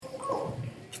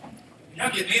Y'all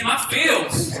get me in my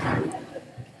feels.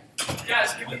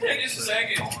 Guys, can we take just a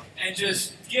second and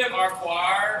just give our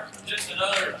choir just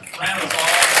another round of applause?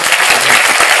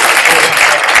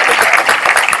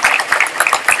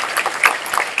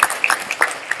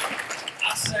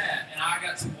 I sat and I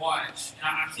got to watch, and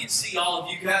I can't see all of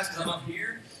you guys because I'm up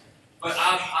here, but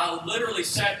I literally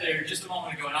sat there just a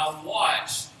moment ago and I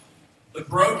watched the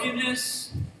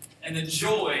brokenness and the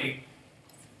joy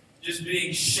just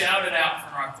being shouted out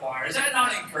from our choir. Is that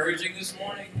not encouraging this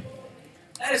morning?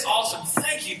 That is awesome.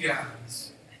 Thank you,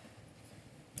 guys.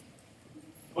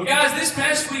 Well, guys, this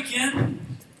past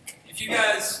weekend, if you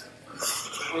guys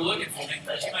were looking for me,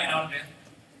 but you may not have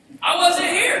been, I wasn't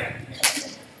here.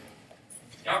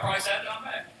 Y'all probably sat down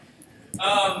back.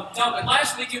 No, but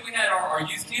last weekend we had our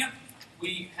youth camp.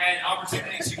 We had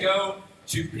opportunities to go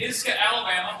to Pisgah,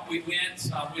 Alabama. We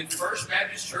went with First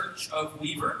Baptist Church of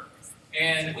Weaver,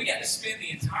 and we got to spend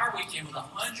the entire weekend with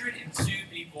 102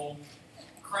 people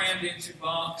crammed into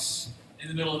bunks in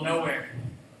the middle of nowhere.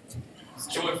 It's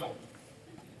joyful.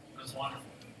 It was wonderful.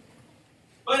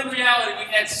 But in reality, we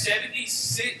had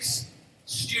 76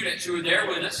 students who were there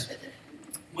with us.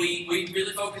 We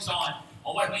really focused on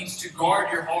what it means to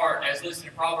guard your heart, as listed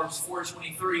in Proverbs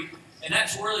 4:23. And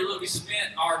that's really we spent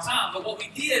our time. But what we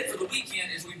did for the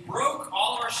weekend is we broke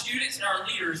all of our students and our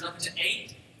leaders up into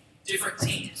 8 different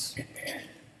teams.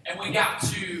 And we got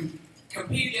to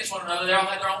compete against one another. They all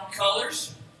had their own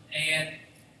colors. And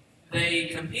they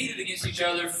competed against each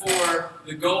other for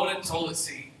the golden toilet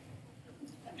seat.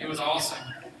 It was awesome.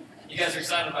 You guys are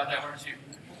excited about that, weren't you?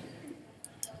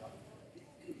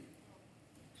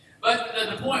 But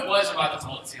the point wasn't about the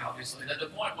toilet seat, obviously. The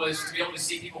point was to be able to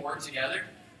see people work together,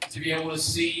 to be able to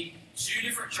see 2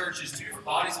 different churches, 2 different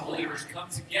bodies of believers come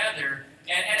together.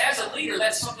 And as a leader,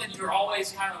 that's something you're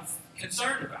always kind of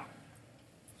concerned about.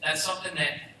 That's something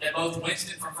that both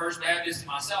Winston from First Baptist and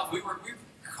myself, we were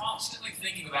constantly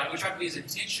thinking about it. We tried to be as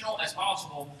intentional as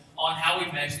possible on how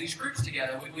we mesh these groups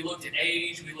together. We looked at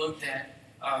age, we looked at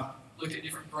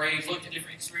different grades, looked at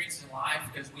different experiences in life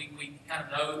because we kind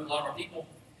of know a lot of our people.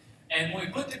 And when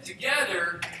we put them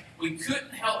together, we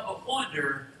couldn't help but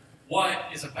wonder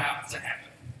what is about to happen.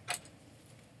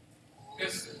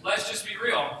 Because let's just be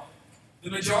real. The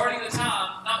majority of the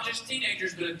time, not just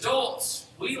teenagers, but adults,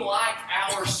 we like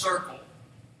our circle.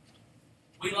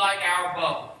 We like our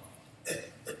bubble.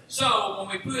 So when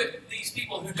we put these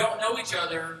people who don't know each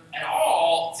other at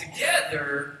all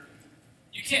together,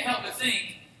 you can't help but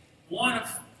think one of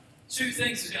 2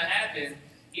 things is going to happen.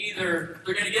 Either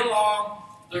they're going to get along,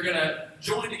 they're going to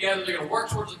join together, they're going to work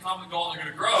towards a common goal, and they're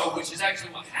going to grow, which is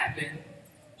actually what happened.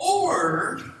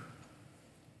 Or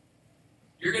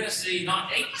you're going to see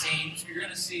not 8 teams, you're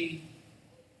going to see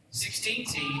 16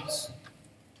 teams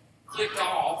clicked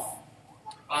off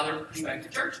by their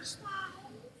respective churches.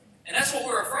 And that's what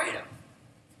we're afraid of.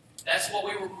 That's what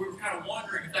we were kind of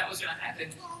wondering if that was going to happen.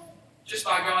 Just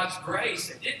by God's grace,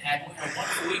 it didn't happen. We had a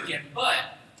wonderful weekend.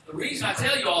 But the reason I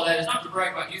tell you all that is not to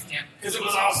brag about youth camp, because it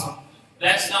was awesome.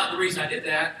 That's not the reason I did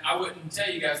that. I wouldn't tell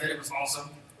you guys that it was awesome.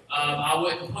 I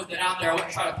wouldn't put that out there. I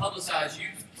wouldn't try to publicize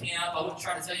youth camp. I wouldn't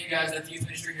try to tell you guys that the youth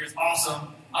ministry here is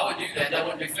awesome. I wouldn't do that. That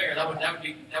wouldn't be fair. That would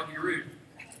be rude.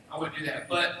 I wouldn't do that.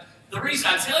 But the reason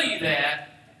I tell you that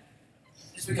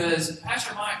is because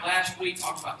Pastor Mike last week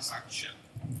talked about discipleship.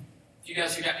 You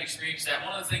guys who got to experience that,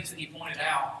 one of the things that he pointed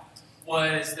out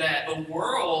was that the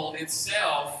world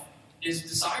itself is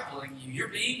discipling you. You're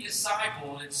being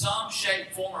discipled in some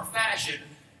shape, form, or fashion,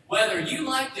 whether you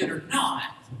liked it or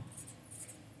not.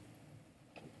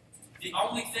 The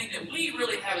only thing that we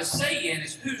really have a say in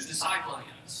is who's discipling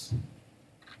us.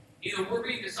 Either we're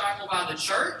being discipled by the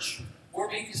church or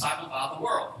being discipled by the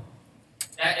world.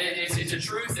 It's a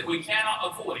truth that we cannot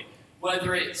avoid,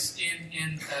 whether it's in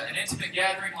an intimate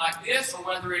gathering like this, or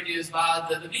whether it is by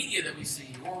the media that we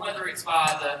see, or whether it's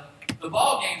by the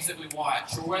ball games that we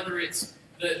watch, or whether it's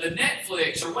the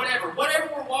Netflix, or whatever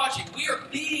we're watching, we are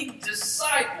being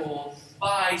discipled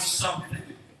by something.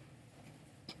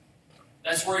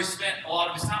 That's where he spent a lot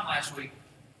of his time last week.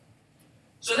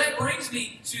 So that brings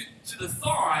me to the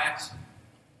thought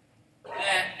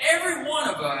that every one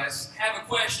of us have a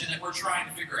question that we're trying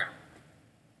to figure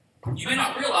out. You may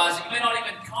not realize it, you may not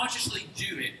even consciously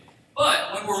do it,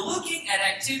 but when we're looking at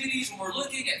activities, when we're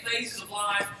looking at phases of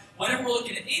life, whenever we're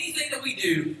looking at anything that we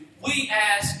do, we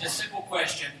ask a simple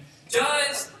question: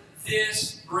 does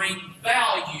this bring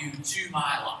value to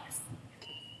my life?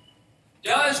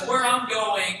 Does where I'm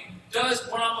going, does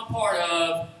what I'm a part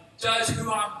of, does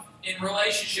who I'm in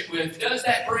relationship with, does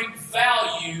that bring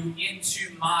value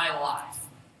into my life?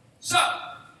 So,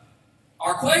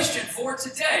 our question for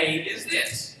today is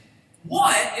this: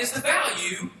 what is the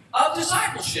value of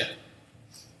discipleship?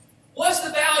 What's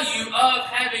the value of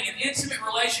having an intimate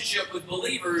relationship with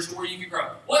believers where you can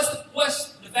grow? What's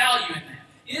the value in that?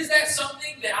 Is that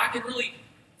something that I can really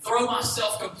throw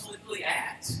myself completely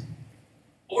at?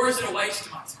 Or is it a waste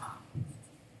of my time?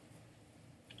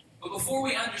 But before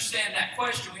we understand that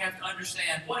question, we have to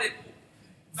understand what it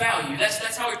value.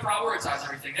 That's how we prioritize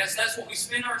everything. That's what we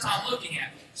spend our time looking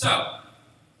at. So,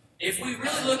 if we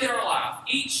really look at our life,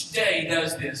 each day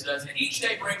does this, doesn't it? Each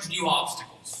day brings new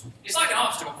obstacles. It's like an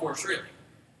obstacle course, really.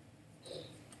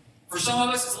 For some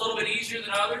of us, it's a little bit easier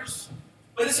than others,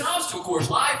 but it's an obstacle course.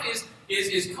 Life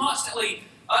is constantly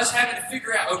us having to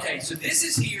figure out, okay, so this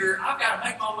is here, I've got to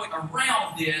make my way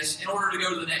around this in order to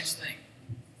go to the next thing.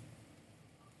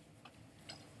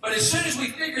 But as soon as we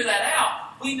figure that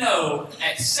out, we know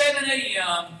at 7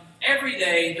 a.m. every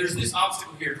day there's this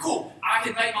obstacle here. Cool, I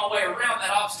can make my way around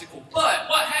that obstacle. But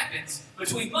what happens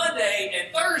between Monday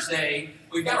and Thursday,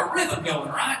 we've got a rhythm going,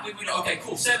 right? We know, okay,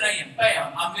 cool, 7 a.m.,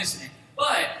 bam, I'm missing it.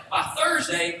 But by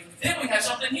Thursday, then we have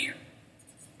something here.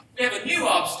 We have a new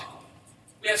obstacle.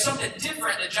 We have something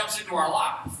different that jumps into our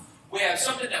life. We have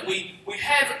something that we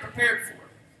haven't prepared for.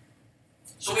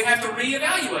 So we have to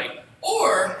reevaluate.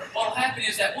 Or what will happen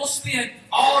is that we'll spend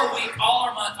all our week, all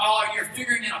our month, all our year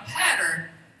figuring out a pattern.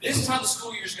 This is how the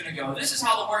school year is going to go. This is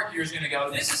how the work year is going to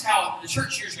go. This is how the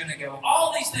church year is going to go.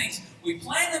 All these things, we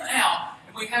plan them out,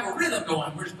 and we have a rhythm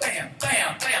going. We're just bam,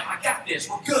 bam, bam, I got this,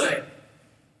 we're good.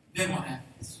 Then what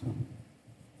happens?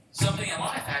 Something in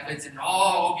life happens, and it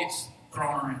all gets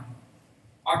thrown around.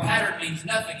 Our pattern means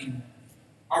nothing anymore.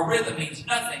 Our rhythm means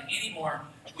nothing anymore.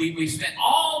 We've spent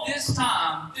all this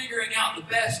time figuring out the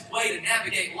best way to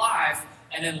navigate life,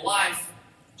 and then life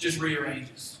just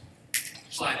rearranges.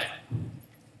 Just like that.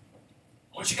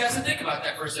 I want you guys to think about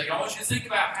that for a second. I want you to think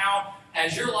about how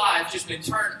has your life just been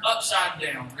turned upside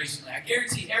down recently. I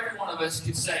guarantee every one of us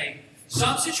could say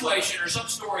some situation or some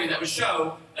story that would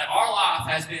show that our life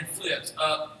has been flipped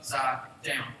upside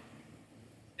down.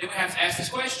 Then we have to ask this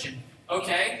question.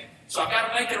 Okay, so I've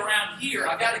got to make it around here.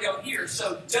 I've got to go here.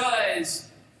 So does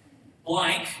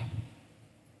blank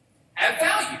have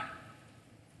value?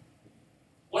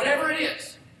 Whatever it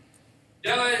is.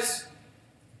 Does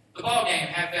the ball game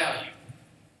have value?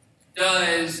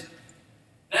 Does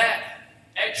that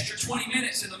extra 20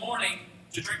 minutes in the morning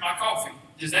to drink my coffee,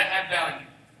 does that have value?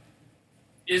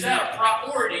 Is that a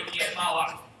priority in my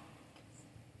life?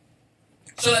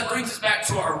 So that brings us back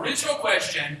to our original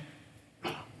question.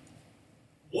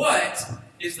 What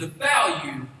is the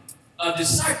value of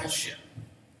discipleship?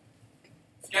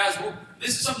 Guys,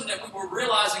 this is something that we're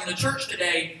realizing in the church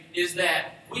today is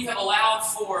that we have allowed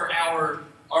for our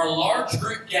large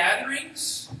group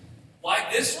gatherings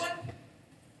like this one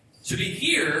to be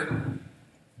here,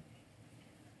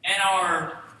 and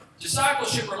our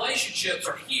discipleship relationships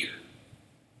are here.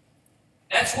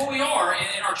 That's where we are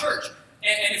in our church.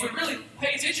 And if we really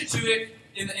pay attention to it,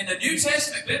 in the New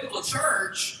Testament biblical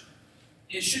church,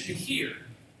 it should be here.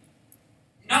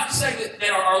 Not to say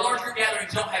that our large group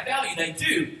gatherings don't have value. They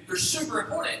do. They're super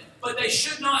important. But they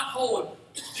should not hold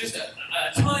just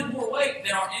a ton more weight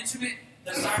than our intimate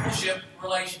discipleship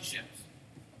relationships.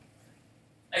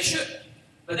 They should.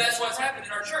 But that's what's happened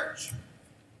in our church.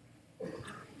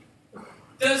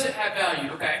 Does it have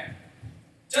value? Okay.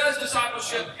 Does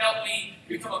discipleship help me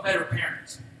become a better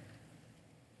parent?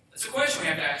 That's a question we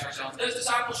have to ask ourselves. Does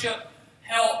discipleship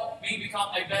help me become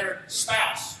a better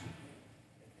spouse?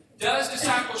 Does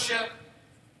discipleship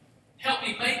help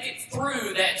me make it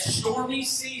through that stormy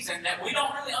season that we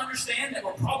don't really understand, that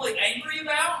we're probably angry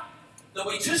about, that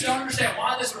we just don't understand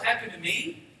why this would happen to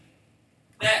me?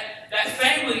 That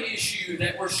family issue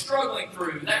that we're struggling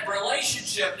through, that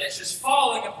relationship that's just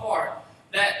falling apart,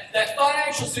 that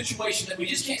financial situation that we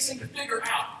just can't seem to figure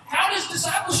out. How does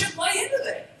discipleship play into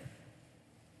that?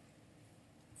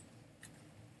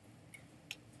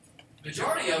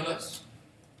 Majority of us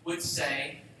would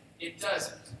say it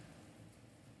doesn't.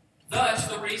 Thus,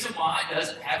 the reason why it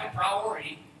doesn't have a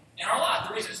priority in our life.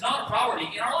 The reason it's not a priority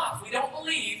in our life. We don't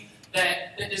believe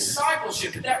that the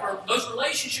discipleship, those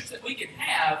relationships that we can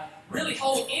have really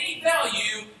hold any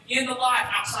value in the life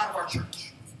outside of our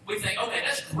church. We think, okay,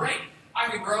 that's great. I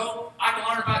can grow. I can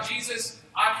learn about Jesus.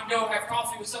 I can go have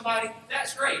coffee with somebody.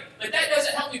 That's great. But that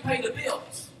doesn't help me pay the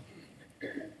bills.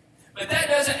 But that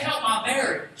doesn't help my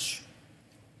marriage.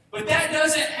 But that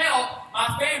doesn't help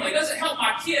my family. It doesn't help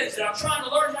my kids that I'm trying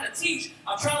to learn how to teach.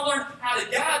 I'm trying to learn how to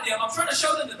guide them. I'm trying to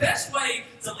show them the best way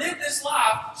to live this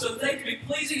life so that they can be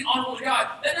pleasing and honorable to God.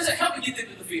 That doesn't help me get them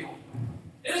to the field.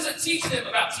 It doesn't teach them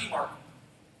about teamwork.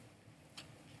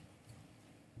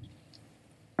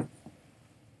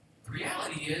 The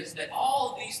reality is that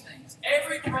all of these things,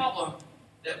 every problem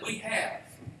that we have,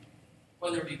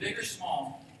 whether it be big or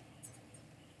small,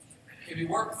 can be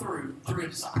worked through a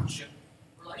discipleship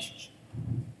relationship.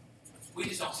 We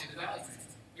just don't see the value in it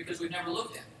because we've never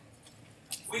looked at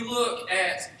it. We look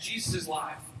at Jesus'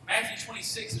 life. Matthew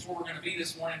 26 is where we're going to be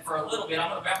this morning for a little bit. I'm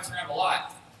going to bounce around a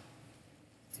lot.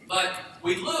 But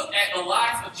we look at the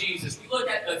life of Jesus. We look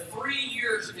at the 3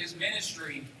 years of his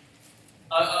ministry,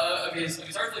 of his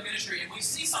earthly ministry, and we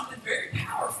see something very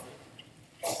powerful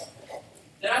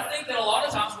that I think that a lot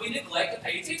of times we neglect to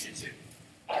pay attention to.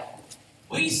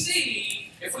 We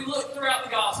see, if we look throughout the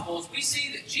Gospels, we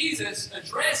see that Jesus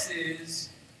addresses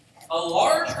a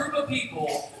large group of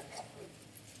people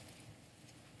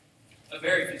a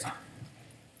very few times.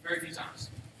 Very few times.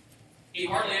 He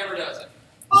hardly ever does it.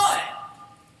 But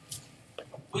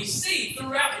we see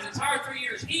throughout his entire 3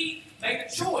 years, he made a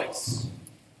choice.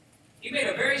 He made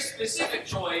a very specific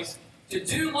choice to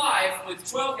do life with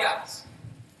 12 guys.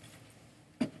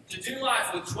 To do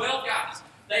life with 12 guys.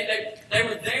 They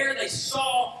were there, they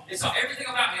saw everything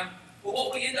about him. But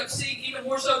what we end up seeing, even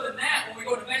more so than that, when we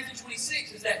go to Matthew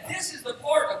 26, is that this is the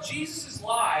part of Jesus'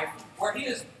 life where he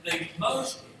is the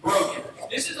most broken.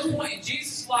 This is the point in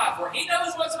Jesus' life where he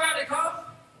knows what's about to come.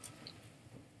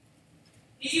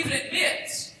 He even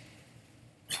admits,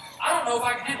 I don't know if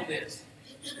I can handle this.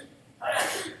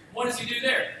 What does he do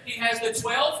there? He has the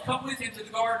 12 come with him to the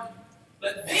garden,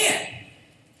 but then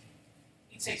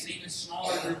he takes an even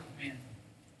smaller group of men.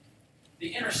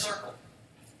 The inner circle.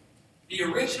 The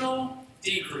original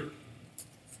D group.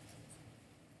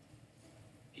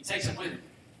 He takes them with him.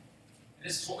 And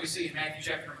this is what we see in Matthew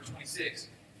chapter number 26. It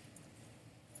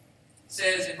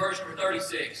says in verse number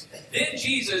 36, Then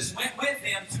Jesus went with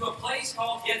them to a place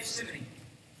called Gethsemane.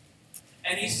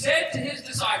 And he said to his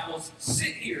disciples,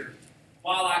 Sit here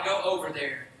while I go over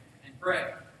there and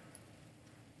pray.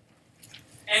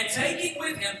 And taking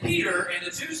with him Peter and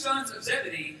the 2 sons of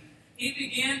Zebedee, he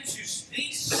began to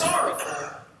be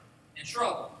sorrowful and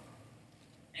troubled.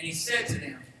 And he said to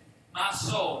them, My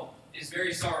soul is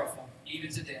very sorrowful,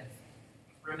 even to death.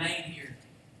 Remain here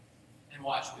and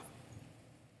watch with me.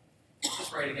 Let's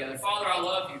pray together. Father, I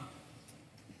love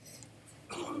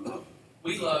you.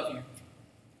 We love you.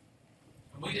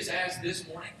 And we just ask this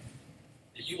morning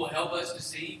that you will help us to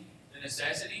see the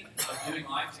necessity of doing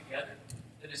life together,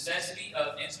 the necessity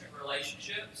of intimate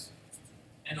relationships,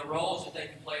 and the roles that they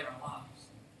can play in our lives.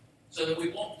 So that we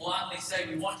won't blindly say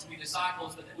we want to be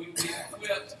disciples, but that we will be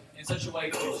equipped in such a way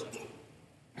to do so.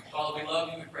 Father, we love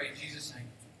you. We pray in Jesus' name.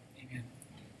 Amen.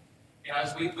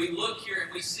 Guys, we look here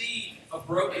and we see a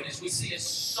brokenness. We see a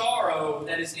sorrow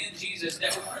that is in Jesus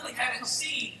that we really haven't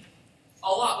seen a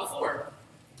lot before.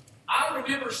 I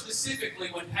remember specifically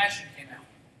when Passion came out.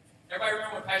 Everybody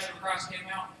remember when Passion of Christ came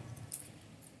out?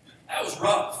 That was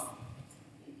rough.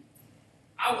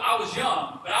 I was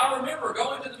young, but I remember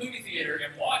going to the movie theater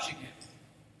and watching it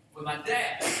with my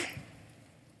dad.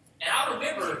 And I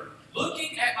remember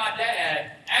looking at my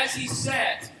dad as he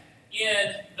sat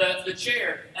in the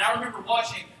chair. And I remember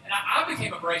watching, and I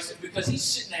became abrasive because he's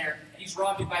sitting there and he's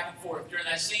rocking back and forth. During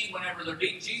that scene, whenever they're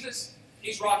beating Jesus,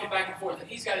 he's rocking back and forth. And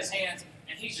he's got his hands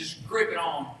and he's just gripping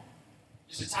on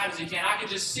just as tight as he can. I can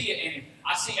just see it in him.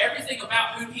 I see everything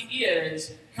about who he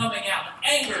is coming out. The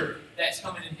anger that's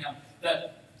coming in him.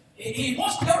 He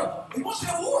wants to go to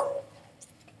war.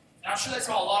 And I'm sure that's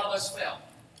how a lot of us felt.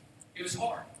 It was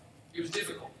hard. It was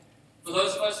difficult. For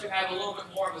those of us who have a little bit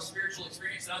more of a spiritual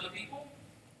experience than other people,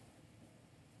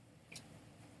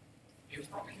 it was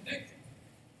probably convicting.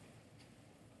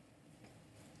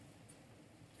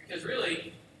 Because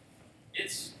really,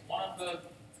 it's one of the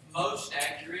most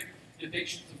accurate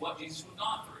depictions of what Jesus would have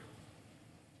gone through.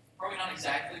 Probably not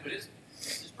exactly, but it's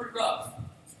pretty rough.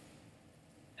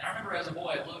 And I remember as a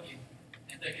boy looking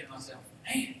and thinking to myself,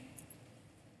 man,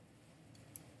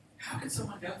 how can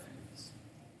someone go through this?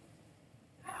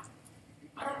 How?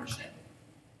 I don't understand it.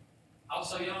 I was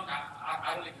so young,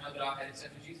 I don't even know that I had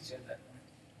accepted Jesus yet at that point.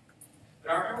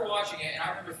 But I remember watching it, and I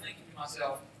remember thinking to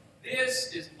myself,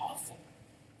 this is awful.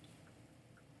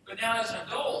 But now as an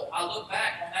adult, I look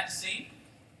back on that scene.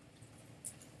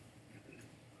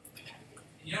 And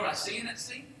you know what I see in that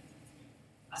scene?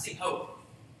 I see hope.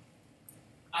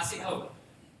 I see hope.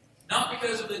 Not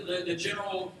because of the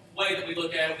general way that we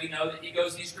look at it. We know that he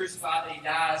goes and he's crucified, that he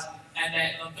dies, and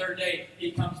that on the third day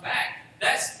he comes back.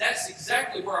 That's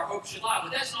exactly where our hope should lie.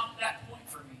 But that's not that point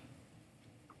for me.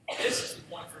 This is the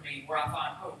point for me where I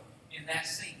find hope in that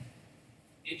scene.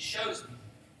 It shows me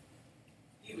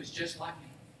he was just like me.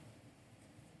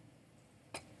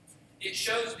 It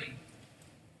shows me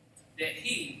that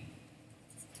he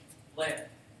led.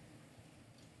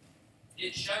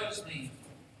 it shows me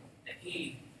that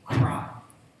he cried.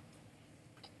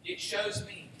 It shows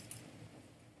me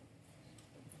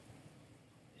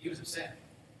that he was upset.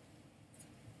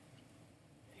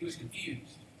 He was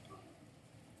confused.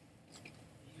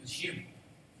 He was human.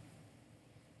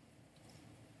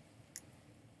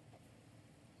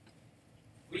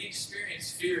 We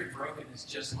experience fear and brokenness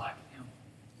just like him.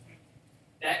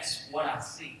 That's what I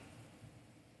see.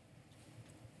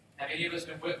 Have any of us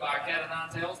been whipped by a cat of nine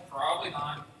tails? Probably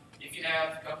not. If you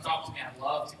have, come talk to me. I'd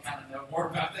love to kind of know more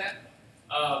about that.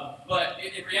 But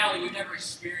in reality, we've never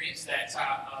experienced that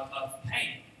type of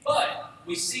pain. But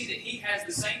we see that he has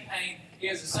the same pain, he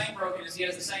has the same brokenness, he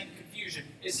has the same confusion.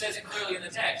 It says it clearly in the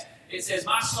text. It says,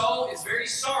 my soul is very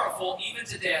sorrowful, even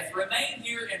to death. Remain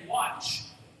here and watch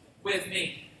with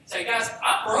me. Say, guys,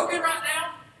 I'm broken right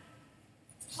now.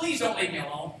 Please don't leave me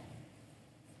alone.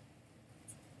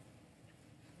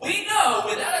 We know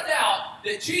without a doubt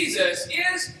that Jesus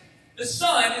is the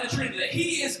Son in the Trinity, that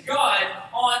he is God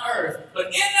on earth. But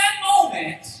in that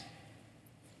moment,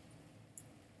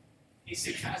 he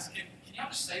said, guys, can y'all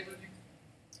just stay with me?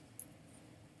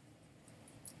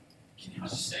 Can y'all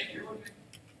just stay here with me?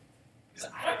 Because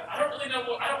I don't really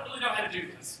know how to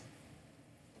do this.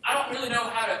 I don't really know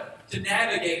how to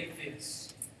navigate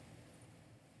this.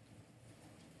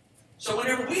 So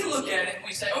whenever we look at it and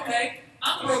we say, okay,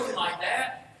 I'm broken like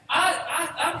that.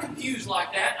 I'm confused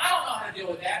like that. I don't know how to deal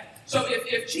with that. So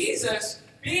if Jesus,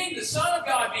 being the Son of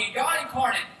God, being God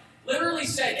incarnate, literally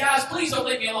said, guys, please don't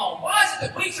leave me alone. Why is it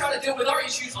that we try to deal with our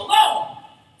issues alone?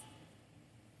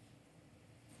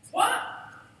 Why?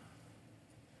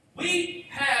 We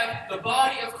have the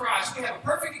body of Christ. We have a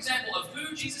perfect example of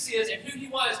who Jesus is and who he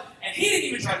was, and he didn't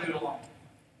even try to do it alone.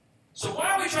 So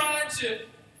why are we trying to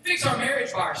fix our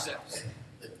marriage by ourselves?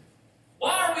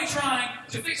 Why are we trying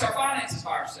to fix our finances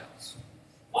by ourselves?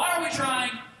 Why are we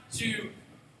trying to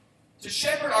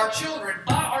shepherd our children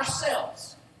by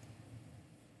ourselves?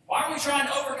 Why are we trying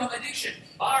to overcome addiction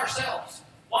by ourselves?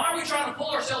 Why are we trying to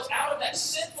pull ourselves out of that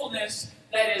sinfulness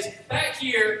that is back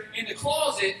here in the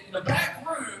closet, in the back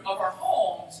room of our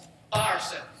homes by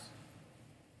ourselves?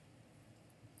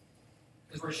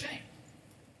 Because we're ashamed.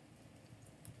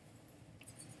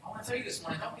 I want to tell you this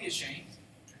morning, don't be ashamed.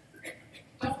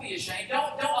 Don't be ashamed.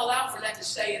 Don't allow for that to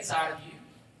stay inside of you.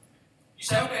 You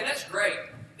say, okay, that's great.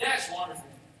 That's wonderful.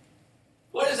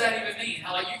 What does that even mean?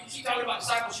 Like, you keep talking about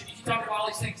discipleship. You keep talking about all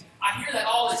these things. I hear that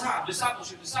all the time.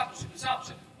 Discipleship, discipleship,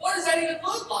 discipleship. What does that even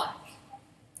look like?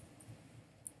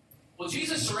 Well,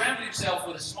 Jesus surrounded himself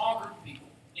with a small group of people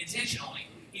intentionally.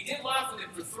 He did life with them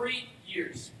for 3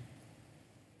 years.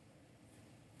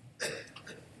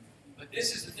 But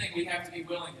this is the thing we have to be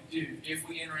willing to do if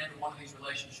we enter into one of these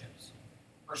relationships,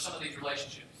 or some of these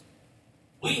relationships.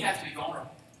 We have to be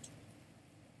vulnerable.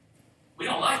 We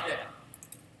don't like that.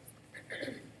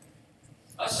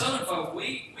 Us Southern folk,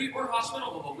 we're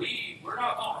hospitable, but we're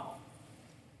not vulnerable.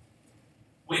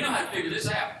 We know how to figure this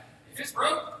out. If it's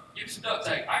broke, give me some duct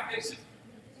tape. I can fix it.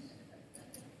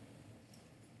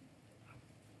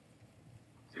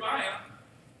 See who I am.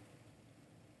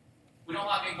 We don't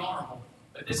like being vulnerable.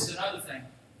 But this is another thing.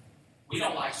 We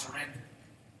don't like surrender.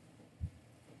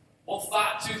 We'll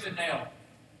fight tooth and nail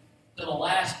to the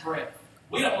last breath.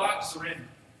 We don't like to surrender.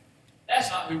 That's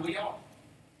not who we are.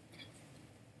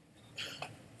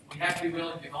 We have to be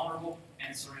willing to be vulnerable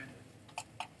and surrender.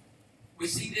 We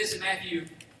see this in Matthew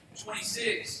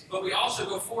 26, but we also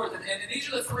go forth, and these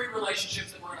are the 3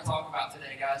 relationships that we're going to talk about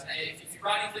today, guys. Now, if you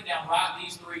write anything down, write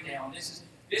these 3 down. This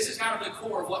is kind of the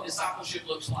core of what discipleship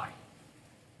looks like.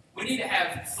 We need to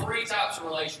have 3 types of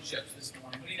relationships this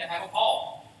morning. We need to have a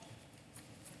Paul.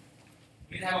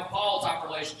 We need to have a Paul-type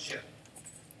relationship.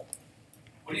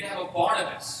 We need to have a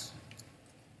Barnabas.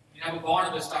 We need to have a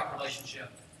Barnabas-type relationship.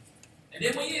 And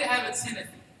then we need to have a Timothy.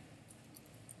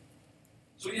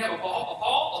 So we need to have a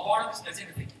Paul, a Barnabas, and a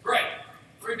Timothy. Great.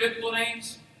 3 biblical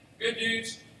names, good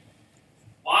dudes.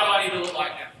 Why do I need to look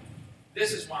like them?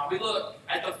 This is why. We look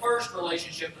at the first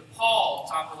relationship, the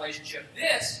Paul-type relationship.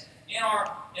 This, in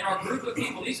our group of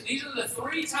people, these are the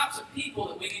 3 types of people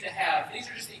that we need to have. These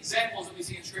are just the examples that we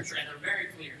see in Scripture, and they're very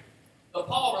clear. The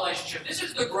Paul relationship. This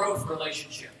is the growth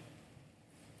relationship.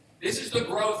 This is the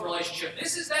growth relationship.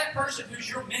 This is that person who's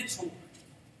your mentor.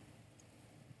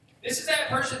 This is that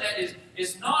person that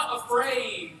is not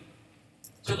afraid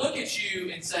to look at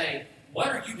you and say, what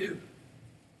are you doing?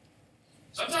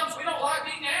 Sometimes we don't like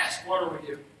being asked, what are we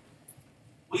doing?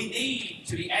 We need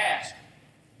to be asked,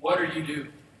 what are you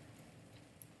doing?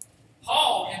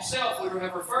 Paul himself would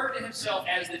have referred to himself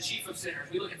as the chief of sinners.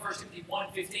 We look at 1 Timothy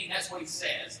 1:15, that's what he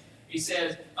says. He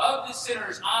says, of the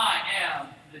sinners, I am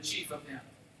the chief of them.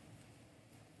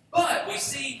 But we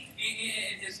see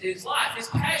in his life, his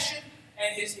passion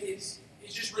and his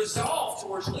just resolve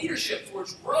towards leadership,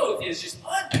 towards growth is just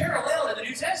unparalleled in the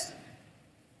New Testament.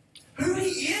 Who he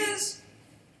is,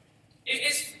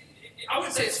 I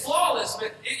wouldn't say it's flawless,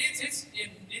 but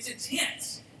it's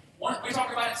intense. One we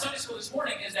talked about in Sunday school this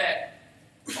morning is that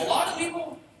a lot of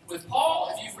people with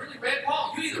Paul, if you've really read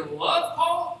Paul, you either love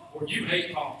Paul or you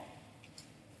hate Paul.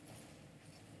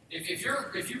 If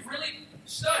you've really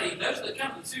studied, those are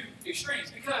kind of the two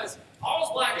extremes, because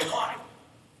Paul's black and white.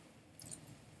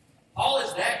 Paul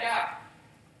is that guy.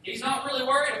 He's not really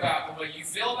worried about the way you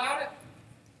feel about it.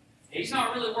 He's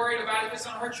not really worried about if it's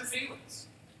going to hurt your feelings.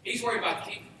 He's worried about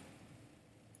the kingdom.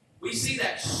 We see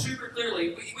that super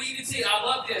clearly. We even see it. I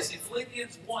love this. In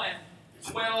Philippians 1,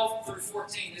 12 through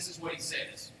 14, this is what he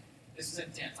says. This is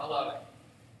intense. I love it.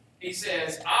 He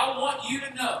says, I want you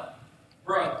to know,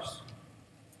 brothers,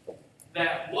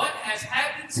 that what has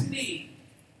happened to me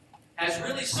has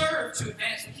really served to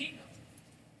advance the kingdom,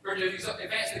 or to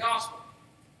advance the gospel,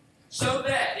 so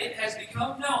that it has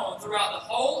become known throughout the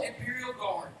whole imperial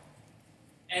guard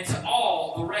and to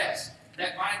all the rest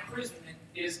that my imprisonment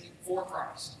is for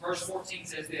Christ. Verse 14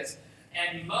 says this,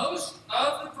 and most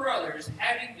of the brothers,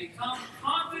 having become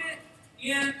confident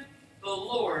in the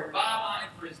Lord by my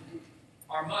imprisonment,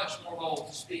 are much more bold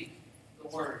to speak the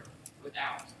word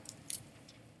without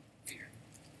fear.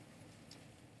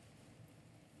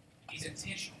 He's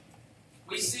intentional.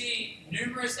 We see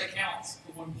numerous accounts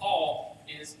of when Paul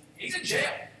he's in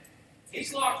jail.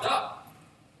 He's locked up.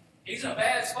 He's in a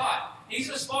bad spot. He's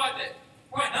in a spot that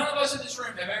probably none of us in this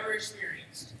room have ever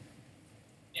experienced.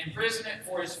 Imprisonment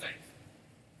for his faith.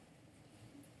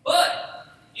 But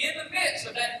in the midst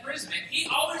of that imprisonment, he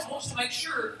always wants to make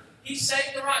sure he's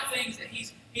saying the right things, that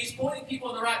he's pointing people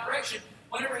in the right direction.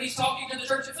 Whenever he's talking to the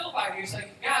church at Philippi, he's saying,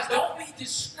 guys, don't be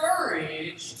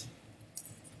discouraged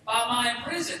by my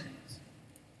imprisonment.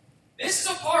 This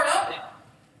is a part of it.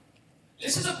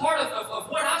 This is a part of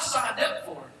what I've signed up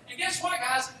for. And guess what,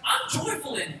 guys? I'm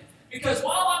joyful in it. Because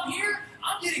while I'm here,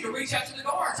 I'm getting to reach out to the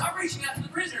guards. I'm reaching out to the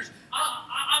prisoners.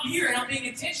 I'm here and I'm being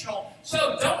intentional.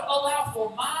 So don't allow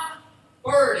for my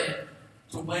burden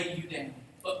to weigh you down.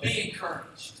 But be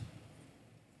encouraged.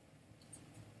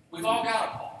 We've all got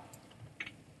a Paul.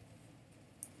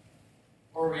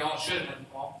 Or we all should have been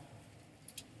Paul.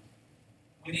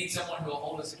 We need someone who will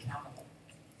hold us accountable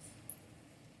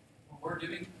when we're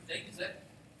doing things that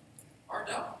are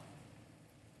dumb.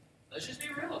 Let's just be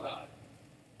real about it.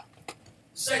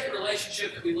 The second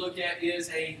relationship that we look at is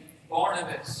a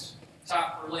Barnabas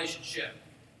type relationship.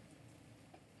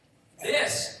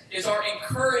 This is our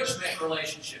encouragement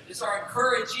relationship. It's our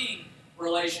encouraging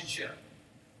relationship.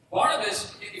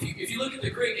 Barnabas, if you look at the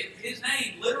Greek, his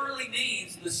name literally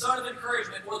means the son of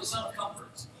encouragement or the son of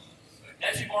comforts.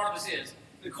 That's who Barnabas is.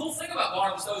 The cool thing about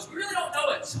Barnabas, though, is we really don't know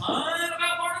a ton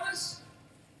about Barnabas,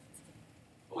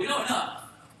 but we know enough.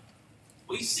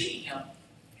 We see him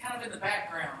kind of in the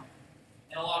background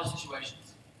in a lot of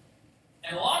situations.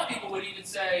 And a lot of people would even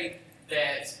say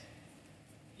that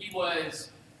he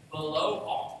was below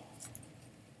Paul.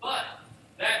 But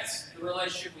that's the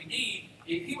relationship we need.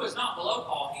 If he was not below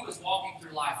Paul, he was walking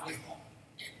through life with Paul.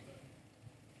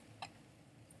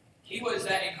 He was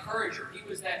that encourager. He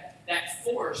was that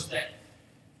force that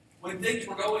when things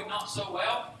were going not so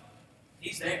well,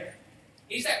 he's there.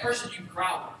 He's that person you can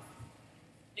cry with.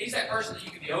 He's that person that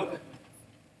you can be open with.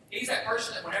 He's that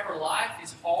person that whenever life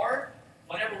is hard,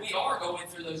 whenever we are going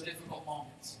through those difficult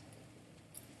moments,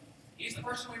 he's the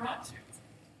person we run to.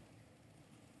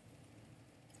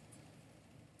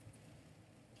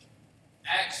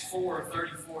 Acts 4,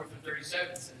 34 through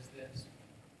 37 says this.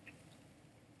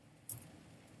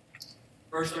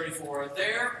 Verse 34,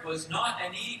 there was not a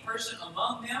needy person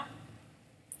among them,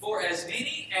 for as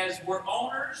many as were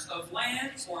owners of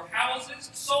lands or houses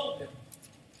sold them,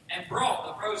 and brought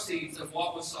the proceeds of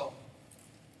what was sold,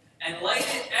 and laid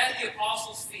it at the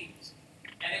apostles' feet,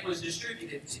 and it was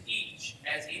distributed to each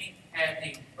as any had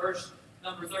need. Verse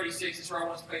number 36 is where I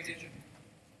want us to pay attention.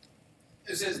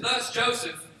 It says, thus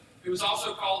Joseph, who was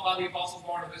also called by the apostles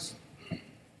Barnabas,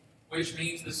 which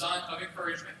means the son of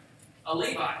encouragement, a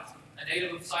Levite, a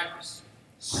native of Cyprus,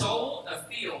 sold a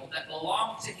field that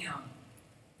belonged to him,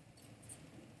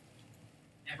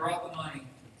 and brought the money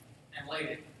and laid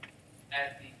it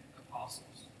at the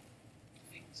apostles'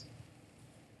 feet.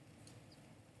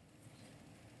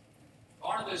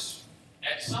 Barnabas,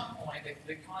 at some point,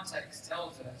 the context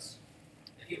tells us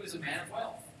that he was a man of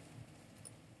wealth.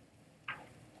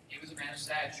 He was a man of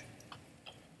stature.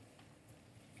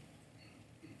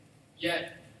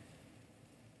 Yet,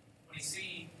 when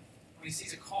he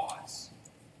sees a cause,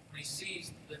 when he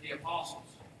sees that the apostles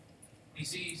he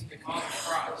sees the cause of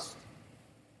Christ,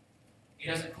 he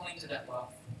doesn't cling to that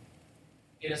wealth.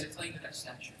 He doesn't cling to that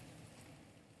stature.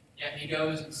 Yet he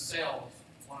goes and sells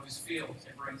one of his fields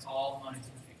and brings all the money to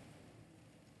the field.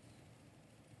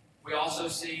 We also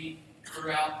see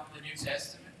throughout the New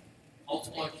Testament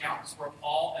multiple accounts where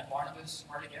Paul and Barnabas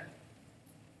are together,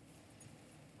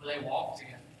 where they walk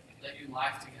together, they do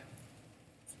life together.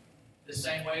 The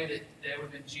same way that there would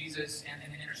have been Jesus and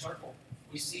in the inner circle,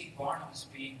 we see Barnabas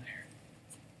being there.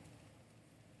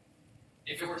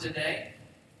 If it were today,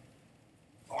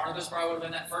 Barnabas probably would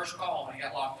have been that first call when he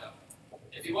got locked up.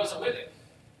 If he wasn't with him.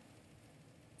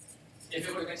 If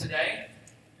it would have been today,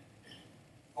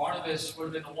 Barnabas would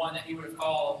have been the one that he would have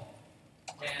called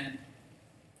when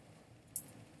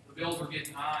the bills were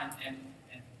getting high and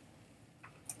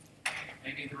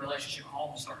maybe the relationship at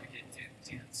home was starting to get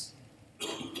tense.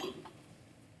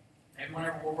 Maybe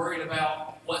whenever we're worried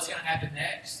about what's going to happen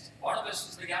next, Barnabas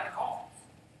is the guy to call.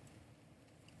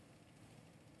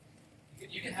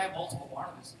 You can have multiple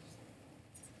Barnabases.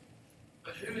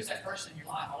 But who is that person in your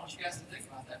life? I want you guys to think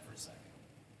about that for a second.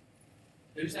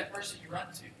 Who's that person you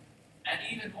run to? And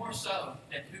even more so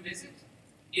than who is it,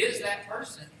 is that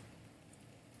person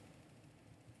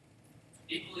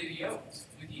equally yoked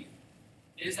with you?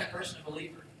 Is that person a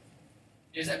believer?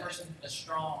 Is that person a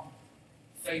strong,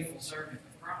 faithful servant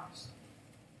of Christ?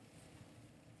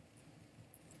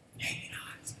 Maybe not.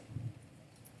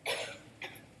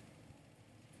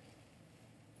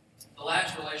 The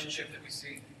last relationship that we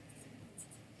see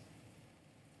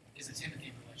is a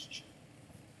Timothy relationship.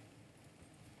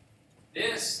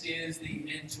 This is the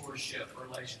mentorship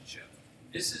relationship.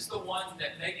 This is the one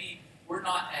that maybe we're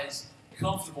not as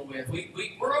comfortable with.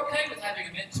 We're okay with having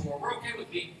a mentor. We're okay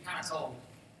with being kind of told.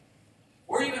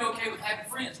 We're even okay with having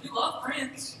friends. We love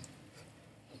friends.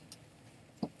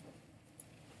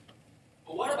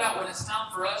 But what about when it's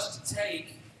time for us to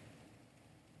take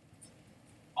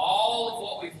all of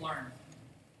what we've learned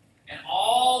and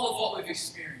all of what we've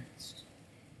experienced?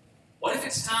 What if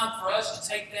it's time for us to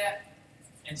take that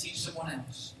and teach someone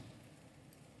else?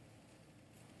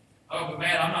 Oh, but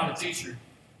man, I'm not a teacher.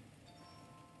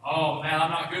 Oh, man,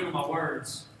 I'm not good with my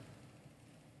words.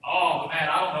 Oh, but man,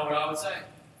 I don't know what I would say.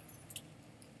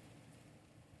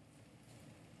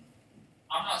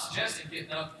 I'm not suggesting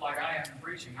getting up like I am and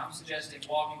preaching. I'm suggesting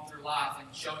walking through life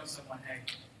and showing someone, hey,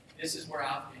 this is where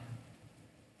I've been.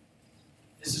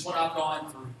 This is what I've gone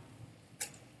through.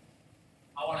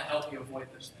 I want to help you avoid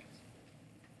those things.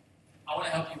 I want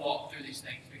to help you walk through these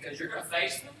things because you're going to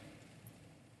face them.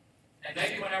 And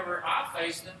maybe whenever I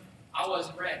faced them, I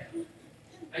wasn't ready.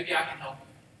 Maybe I can help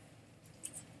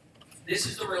you. This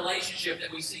is the relationship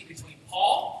that we see between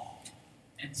Paul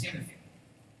and Timothy.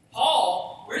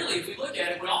 Paul, really, if we look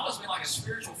at it, would almost be like a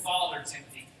spiritual father to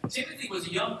Timothy. Timothy was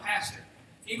a young pastor.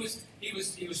 He was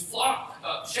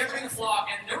shepherding the flock,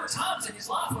 and there were times in his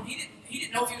life when he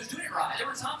didn't know if he was doing it right. There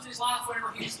were times in his life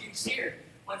whenever he was getting scared,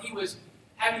 when he was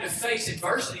having to face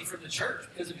adversity from the church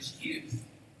because of his youth.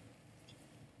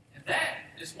 And that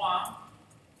is why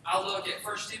I look at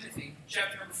 1 Timothy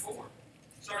chapter number 4,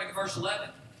 starting at verse 11,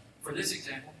 for this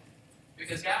example.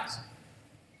 Because, guys,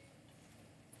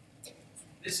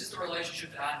 this is the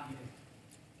relationship that I needed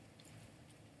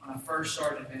when I first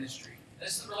started ministry.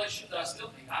 This is the relationship that I still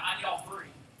need. I need all three.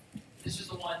 This is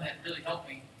the one that really helped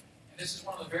me. And this is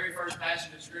one of the very first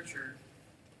passages of Scripture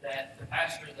that the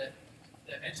pastor that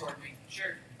mentored me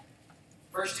shared with me.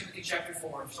 1 Timothy chapter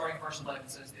 4, starting at verse 11,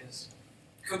 says this.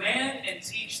 Command and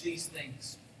teach these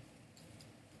things.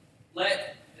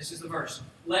 This is the verse.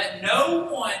 Let no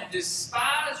one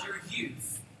despise your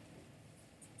youth,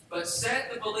 but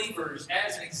set the believers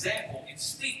as an example in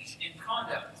speech, in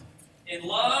conduct, in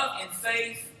love, in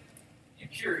faith, in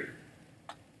purity.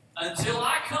 Until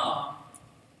I come,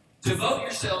 devote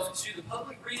yourself to the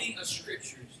public reading of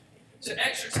Scriptures, to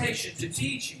exhortation, to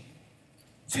teaching.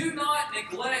 Do not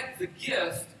neglect the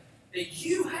gift that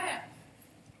you have,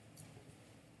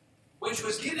 which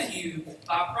was given you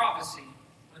by prophecy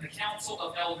when the council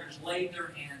of elders laid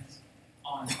their hands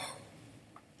on you.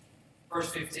 Verse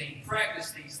 15,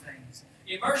 practice these things.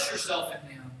 Immerse yourself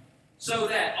in them, so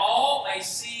that all may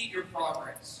see your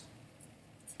progress.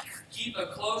 Keep a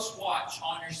close watch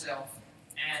on yourself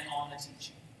and on the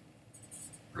teaching.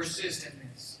 Persist in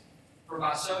this, for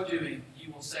by so doing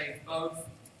you will save both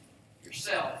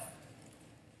yourself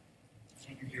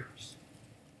and your hearers.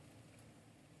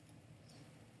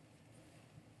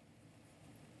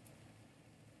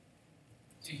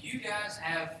 Do you guys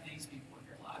have these people in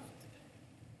your life today?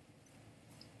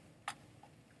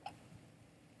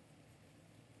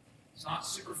 It's not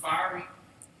super fiery.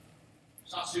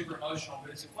 It's not super emotional,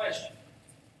 but it's a question.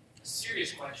 A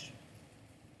serious question.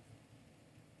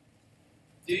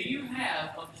 Do you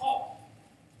have a Paul?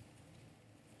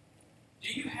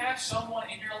 Do you have someone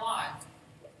in your life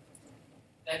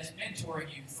that is mentoring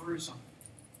you through something?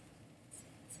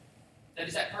 That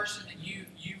is that person that you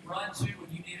run to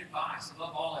when you need advice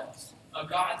above all else. A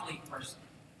godly person.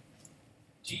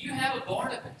 Do you have a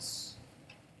Barnabas?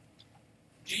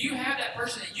 Do you have that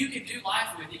person that you can do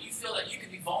life with, that you feel that you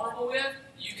can be vulnerable with, that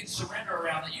you can surrender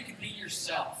around, that you can be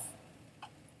yourself?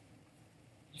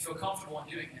 You feel comfortable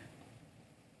in doing that.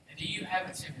 And do you have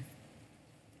a Timothy?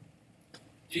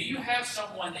 Do you have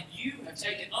someone that you have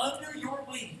taken under your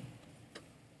wing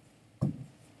and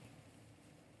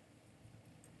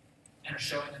are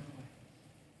showing them the way?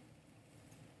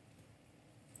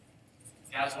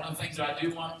 Guys, one of the things that I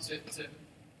do want to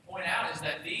point out is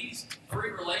that these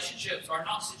 3 relationships are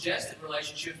not suggested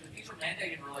relationships, but these are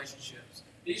mandated relationships.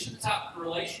 These are the type of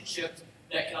relationships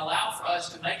that can allow for us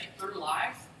to make it through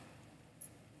life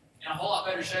in a whole lot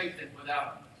better shape than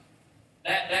without them.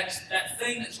 That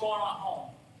thing that's going on at home,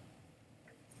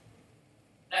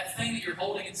 that thing that you're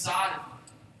holding inside of you,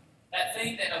 that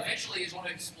thing that eventually is going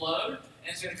to explode and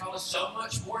it's going to cause so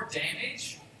much more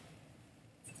damage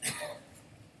than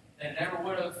it ever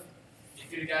would have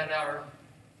if you'd have got it out earlier.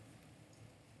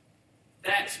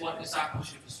 That's what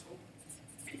discipleship is for.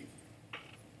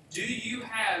 Do you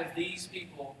have these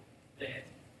people that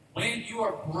when you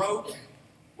are broken,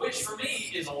 which for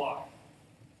me is a lot.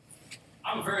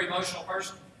 I'm a very emotional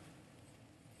person.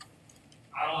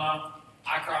 I don't know.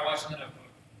 I cry watching The Notebook.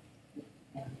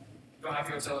 You don't have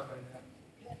to go tell everybody that.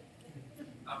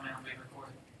 Oh man, I'm being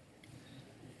recorded.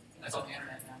 That's on the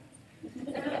internet now.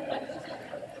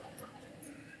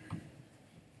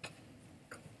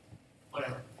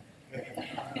 Whatever.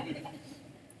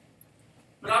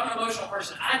 But I'm an emotional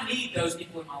person. I need those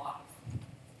people in my life.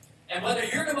 And whether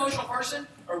you're an emotional person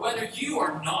or whether you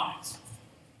are not,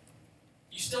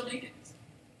 you still need it.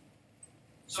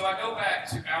 So I go back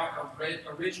to our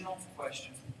original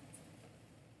question.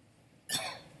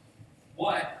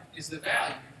 What is the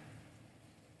value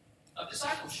of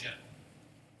discipleship?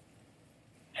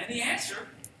 And the answer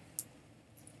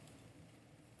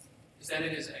is that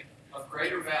it is of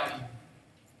greater value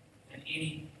than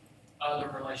any other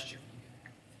relationship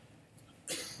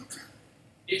you can have.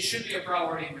 It should be a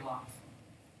priority in your life.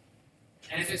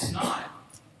 And if it's not,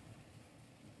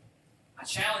 I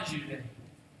challenge you today.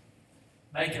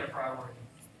 Make it a priority.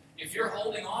 If you're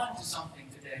holding on to something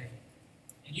today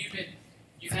and you've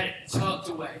had it tucked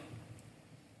away,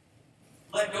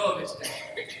 let go of it today.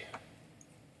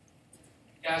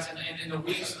 Guys, in the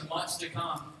weeks and the months to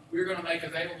come, we're going to make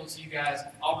available to you guys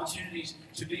opportunities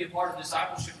to be a part of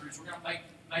discipleship groups. We're going to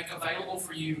make available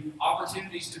for you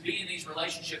opportunities to be in these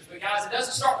relationships. But guys, it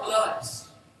doesn't start with us.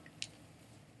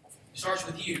 It starts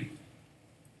with you.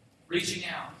 Reaching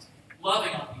out.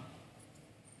 Loving on people.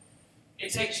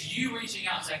 It takes you reaching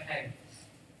out and saying, hey,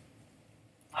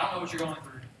 I don't know what you're going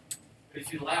through, but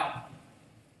if you'd allow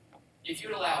me,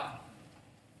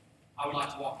 I would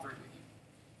like to walk through with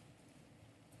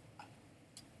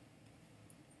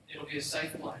you. It'll be a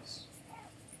safe place.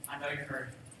 I know you're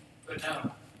hurting, but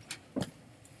know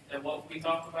that what we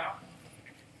talked about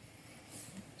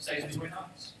stays between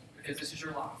us, because this is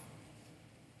your life.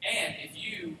 And if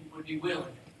you would be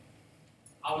willing,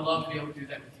 I would love to be able to do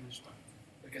that with you as well,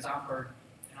 because I'm burdened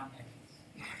and I'm heavy.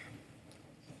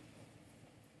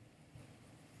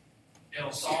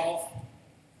 It'll solve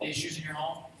the issues in your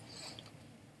home.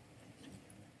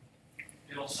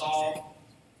 It'll solve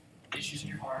issues in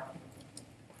your heart.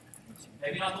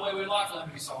 Maybe not the way we'd like for them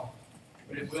to be solved,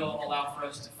 but it will allow for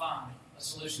us to find a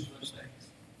solution to those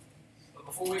things. But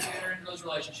before we can enter into those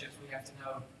relationships, we have to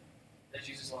know that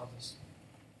Jesus loves us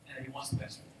and that He wants the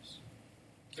best for us.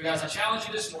 So guys, I challenge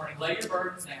you this morning, lay your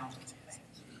burdens down.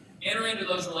 Enter into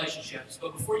those relationships.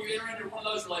 But before you enter into one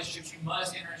of those relationships, you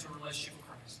must enter into a relationship with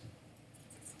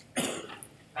Christ.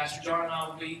 Pastor John and I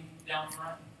will be down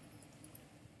front.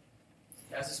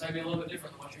 Guys, this may be a little bit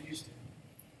different than what you're used to.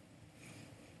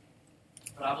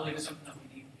 But I believe it's something that we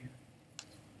need to hear.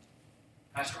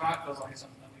 Pastor Mike feels like it's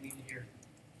something that we need to hear.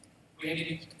 We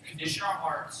need to condition our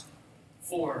hearts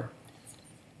for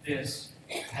this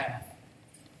path.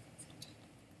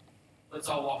 Let's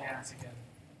all walk out together.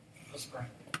 Let's pray.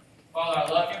 Father, I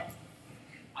love you.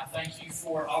 I thank you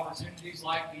for opportunities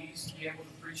like these to be able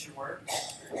to preach your word.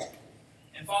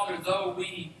 And Father, though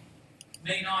we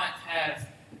may not have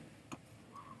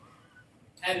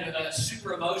had a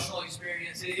super emotional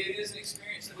experience, it is an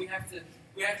experience that we have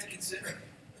to consider.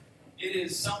 It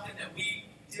is something that we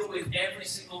deal with every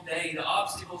single day. The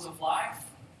obstacles of life,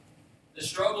 the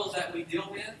struggles that we deal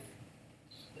with,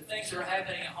 the things that are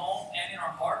happening at home and in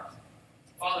our heart.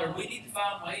 Father, we need to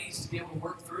find ways to be able to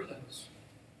work through those.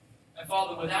 And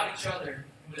Father, without each other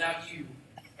and without you,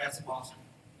 that's impossible.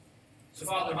 So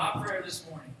Father, my prayer this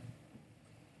morning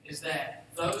is that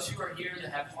those who are here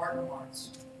that have hardened hearts,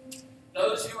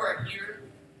 those who are here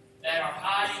that are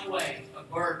hiding away a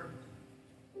burden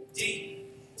deep,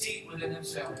 deep within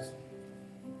themselves,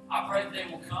 I pray that they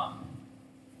will come,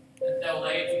 that they'll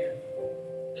lay it here,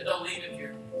 that they'll leave it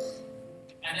here,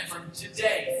 and that from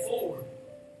today forward,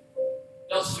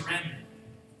 they'll surrender.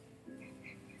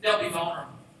 They'll be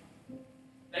vulnerable.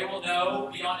 They will know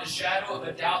beyond a shadow of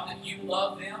a doubt that you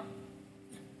love them.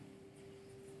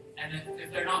 And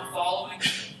if they're not following,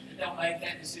 that they'll make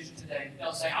that decision today.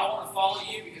 They'll say, I want to follow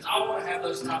you because I want to have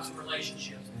those types of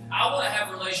relationships. I want to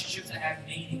have relationships that have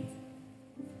meaning,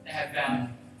 that have value.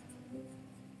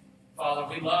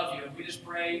 Father, we love you, and we just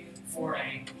pray for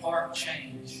a heart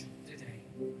change today.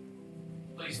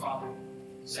 Please, Father,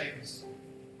 save us,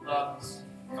 love us,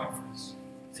 comfort us.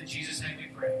 It's in Jesus' name we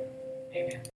pray.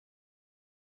 Amen.